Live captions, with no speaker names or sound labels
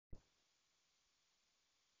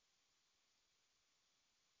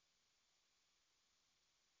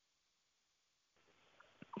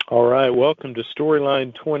All right, welcome to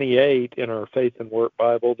Storyline 28 in our Faith and Work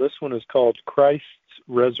Bible. This one is called Christ's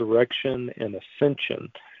Resurrection and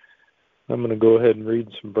Ascension. I'm going to go ahead and read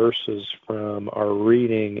some verses from our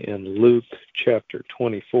reading in Luke chapter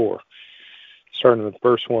 24, starting with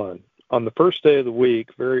verse 1. On the first day of the week,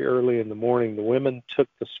 very early in the morning, the women took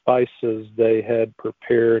the spices they had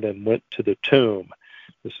prepared and went to the tomb.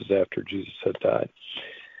 This is after Jesus had died.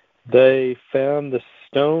 They found the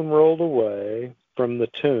stone rolled away from the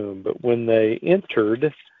tomb, but when they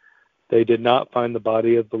entered, they did not find the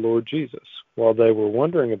body of the Lord Jesus. While they were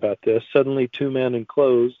wondering about this, suddenly two men in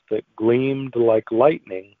clothes that gleamed like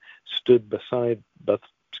lightning stood beside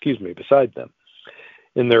them.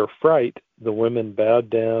 In their fright, the women bowed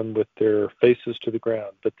down with their faces to the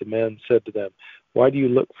ground, but the men said to them, "Why do you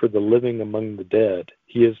look for the living among the dead?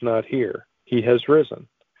 He is not here. He has risen.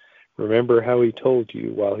 Remember how he told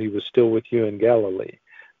you while he was still with you in Galilee.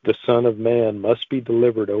 The Son of Man must be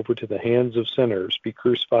delivered over to the hands of sinners, be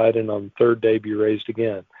crucified, and on the third day be raised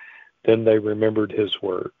again." Then they remembered his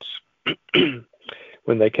words.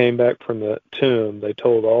 When they came back from the tomb, they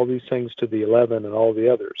told all these things to the 11 and all the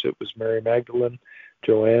others. It was Mary Magdalene,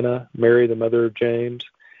 Joanna, Mary the mother of James,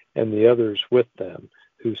 and the others with them,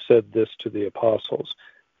 who said this to the apostles.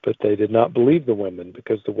 But they did not believe the women,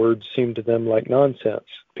 because the words seemed to them like nonsense.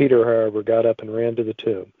 Peter, however, got up and ran to the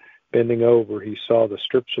tomb. Bending over, he saw the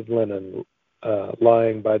strips of linen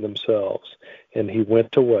lying by themselves, and he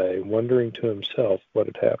went away, wondering to himself what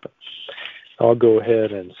had happened. I'll go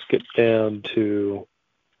ahead and skip down to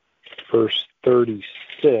verse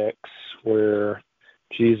 36, where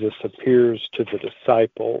Jesus appears to the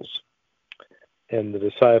disciples, and the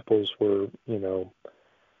disciples were,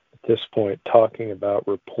 at this point talking about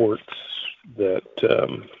reports that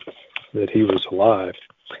he was alive.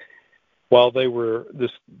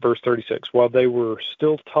 Verse 36, while they were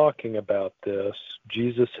still talking about this,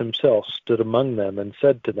 Jesus himself stood among them and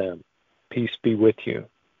said to them, "Peace be with you."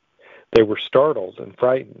 They were startled and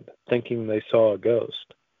frightened, thinking they saw a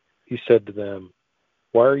ghost. He said to them,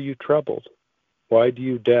 "Why are you troubled? Why do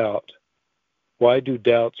you doubt? Why do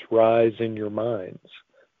doubts rise in your minds?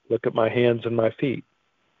 Look at my hands and my feet.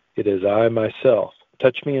 It is I myself.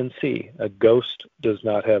 Touch me and see. A ghost does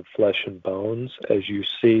not have flesh and bones, as you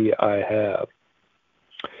see I have."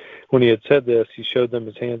 When he had said this, he showed them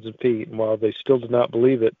his hands and feet, and while they still did not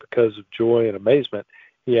believe it because of joy and amazement,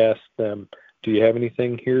 he asked them, "Do you have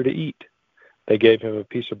anything here to eat?" They gave him a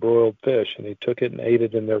piece of broiled fish, and he took it and ate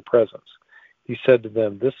it in their presence. He said to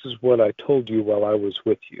them, "This is what I told you while I was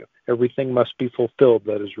with you. Everything must be fulfilled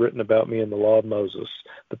that is written about me in the law of Moses,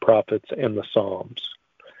 the prophets, and the Psalms."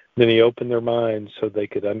 Then he opened their minds so they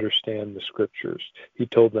could understand the scriptures. He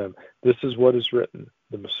told them, "This is what is written.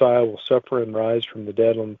 The Messiah will suffer and rise from the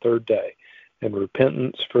dead on the third day, and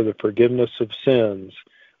repentance for the forgiveness of sins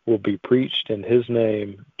will be preached in his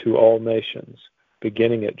name to all nations,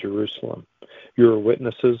 beginning at Jerusalem. You are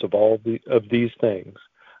witnesses of all of these things.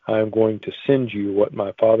 I am going to send you what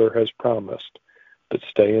my Father has promised, but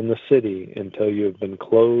stay in the city until you have been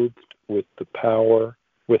clothed with power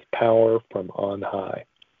from on high."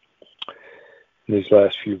 These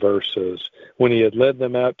last few verses. When he had led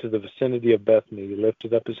them out to the vicinity of Bethany, he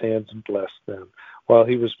lifted up his hands and blessed them. While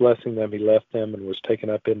he was blessing them, he left them and was taken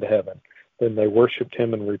up into heaven. Then they worshipped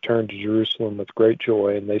him and returned to Jerusalem with great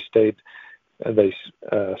joy, and they stayed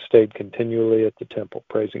continually at the temple,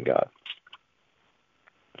 praising God.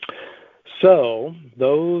 So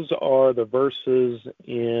those are the verses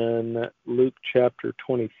in Luke chapter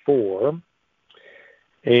 24,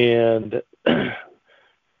 and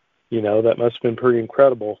that must have been pretty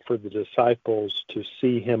incredible for the disciples to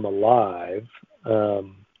see him alive.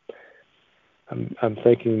 I'm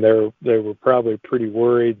thinking they were probably pretty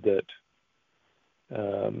worried that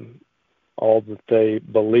all that they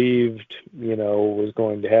believed, was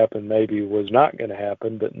going to happen maybe was not going to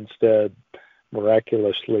happen, but instead,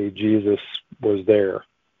 miraculously, Jesus was there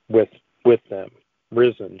with them,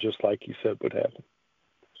 risen, just like he said would happen.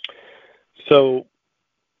 So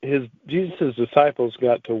Jesus' disciples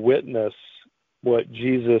got to witness what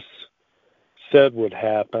Jesus said would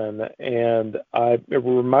happen, and it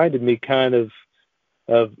reminded me kind of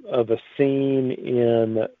a scene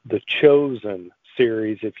in the Chosen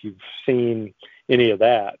series, if you've seen any of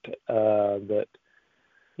that, that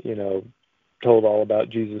told all about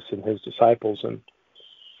Jesus and his disciples,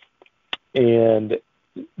 and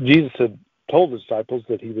Jesus had told the disciples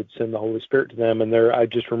that he would send the Holy Spirit to them. And I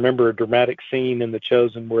just remember a dramatic scene in The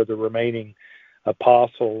Chosen where the remaining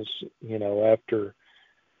apostles, after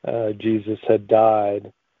Jesus had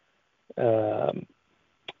died, are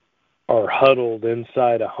huddled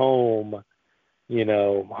inside a home,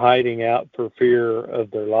 hiding out for fear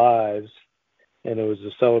of their lives. And it was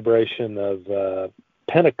a celebration of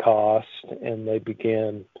Pentecost, and they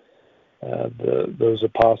began, those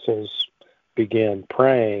apostles began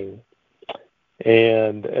praying.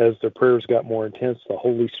 And as their prayers got more intense, the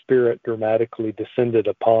Holy Spirit dramatically descended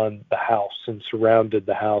upon the house and surrounded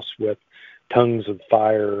the house with tongues of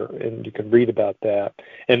fire, and you can read about that.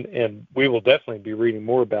 And we will definitely be reading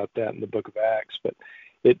more about that in the book of Acts, but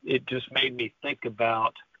it just made me think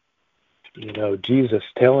about, Jesus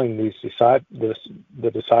telling the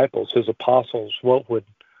disciples, his apostles, what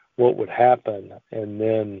would happen, and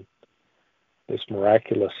then this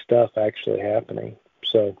miraculous stuff actually happening.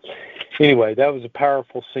 So anyway, that was a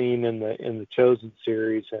powerful scene in the Chosen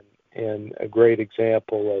series, and a great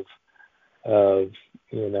example of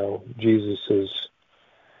Jesus's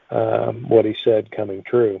what he said coming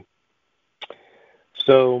true.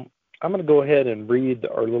 So I'm going to go ahead and read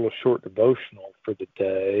our little short devotional for the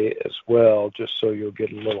day as well, just so you'll get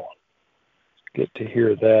to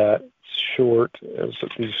hear that. It's short, as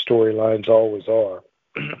these storylines always are.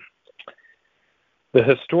 The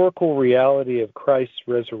historical reality of Christ's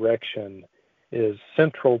resurrection is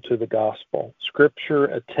central to the gospel. Scripture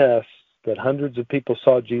attests that hundreds of people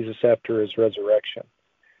saw Jesus after his resurrection.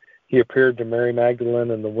 He appeared to Mary Magdalene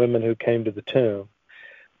and the women who came to the tomb,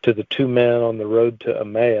 to the two men on the road to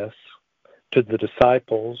Emmaus, to the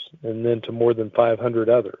disciples, and then to more than 500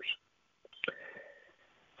 others.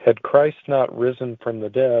 Had Christ not risen from the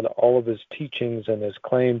dead, all of his teachings and his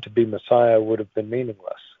claim to be Messiah would have been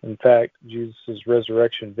meaningless. In fact, Jesus'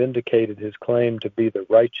 resurrection vindicated his claim to be the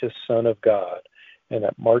righteous Son of God, and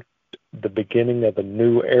it marked the beginning of a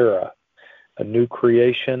new era, a new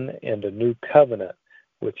creation, and a new covenant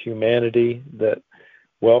with humanity that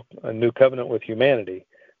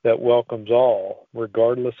welcomes all,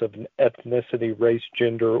 regardless of ethnicity, race,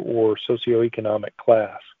 gender, or socioeconomic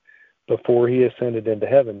class. Before he ascended into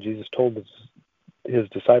heaven, Jesus told his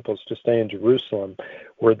disciples to stay in Jerusalem,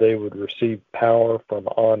 where they would receive power from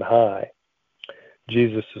on high.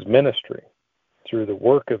 Jesus' ministry, through the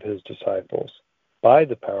work of his disciples, by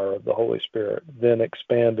the power of the Holy Spirit, then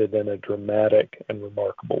expanded in a dramatic and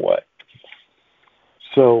remarkable way.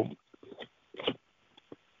 So,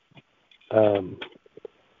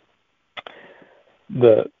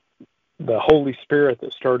 the Holy Spirit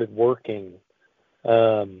that started working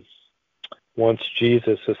once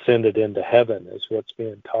Jesus ascended into heaven is what's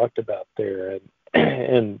being talked about there,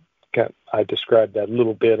 and I described that a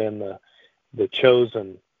little bit in the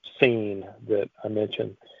Chosen scene that I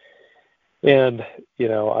mentioned. And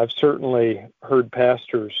I've certainly heard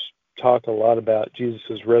pastors talk a lot about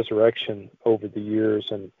Jesus' resurrection over the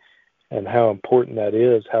years, and how important that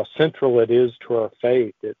is, how central it is to our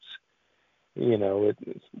faith. It's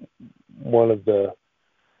it's one of the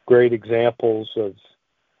great examples of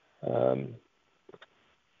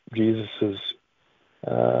Jesus's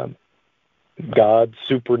God's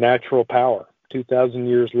supernatural power. 2,000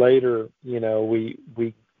 years later, we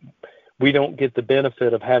don't get the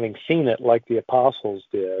benefit of having seen it like the apostles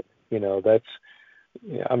did.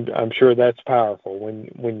 I'm sure that's powerful.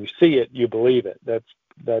 When you see it, you believe it. That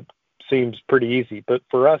seems pretty easy. But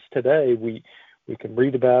for us today, we can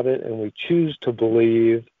read about it and we choose to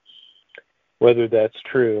believe whether that's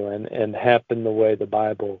true and happen the way the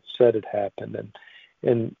Bible said it happened.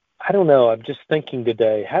 And I don't know, I'm just thinking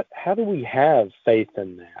today, how do we have faith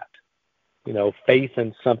in that? Faith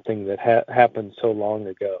in something that happened so long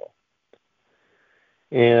ago.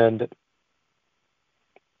 And,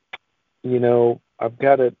 I've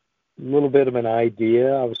got a little bit of an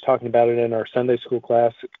idea. I was talking about it in our Sunday school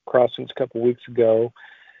class at Crossings a couple weeks ago.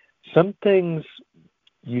 Some things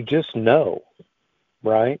you just know,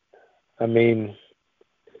 right? I mean,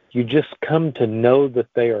 you just come to know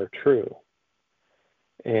that they are true.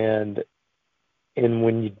 And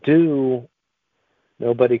when you do,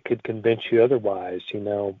 nobody could convince you otherwise,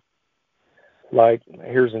 Like,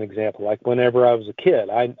 here's an example. Like, whenever I was a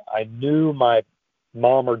kid, I knew my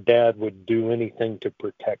mom or dad would do anything to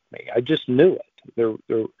protect me. I just knew it. There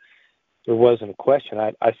wasn't a question.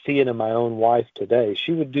 I see it in my own wife today.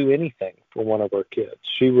 She would do anything for one of our kids.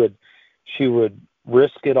 She would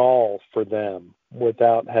risk it all for them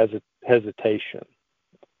without hesitation.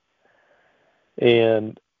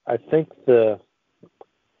 And I think the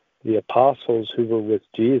apostles who were with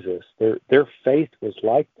Jesus, their faith was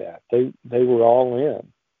like that. They were all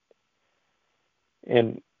in.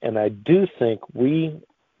 And I do think we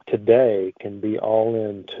today can be all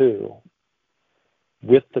in too,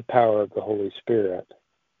 with the power of the Holy Spirit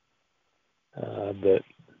that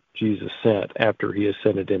Jesus sent after he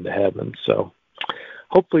ascended into heaven. So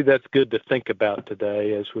hopefully that's good to think about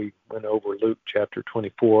today as we went over Luke chapter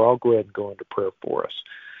 24. I'll go ahead and go into prayer for us.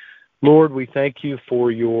 Lord, we thank you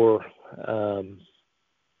for your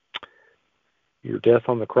death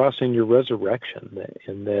on the cross and your resurrection,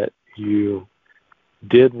 and that you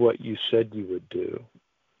did what you said you would do.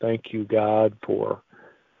 Thank you, God, for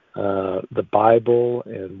the Bible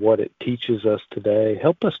and what it teaches us today.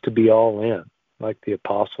 Help us to be all in, like the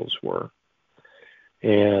apostles were.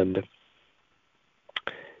 And,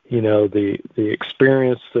 the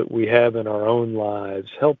experience that we have in our own lives,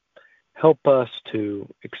 help us to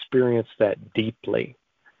experience that deeply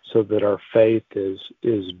so that our faith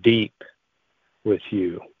is deep with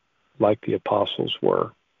you, like the apostles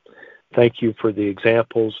were. Thank you for the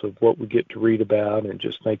examples of what we get to read about, and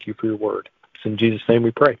just thank you for your word. It's in Jesus' name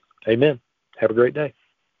we pray. Amen. Have a great day.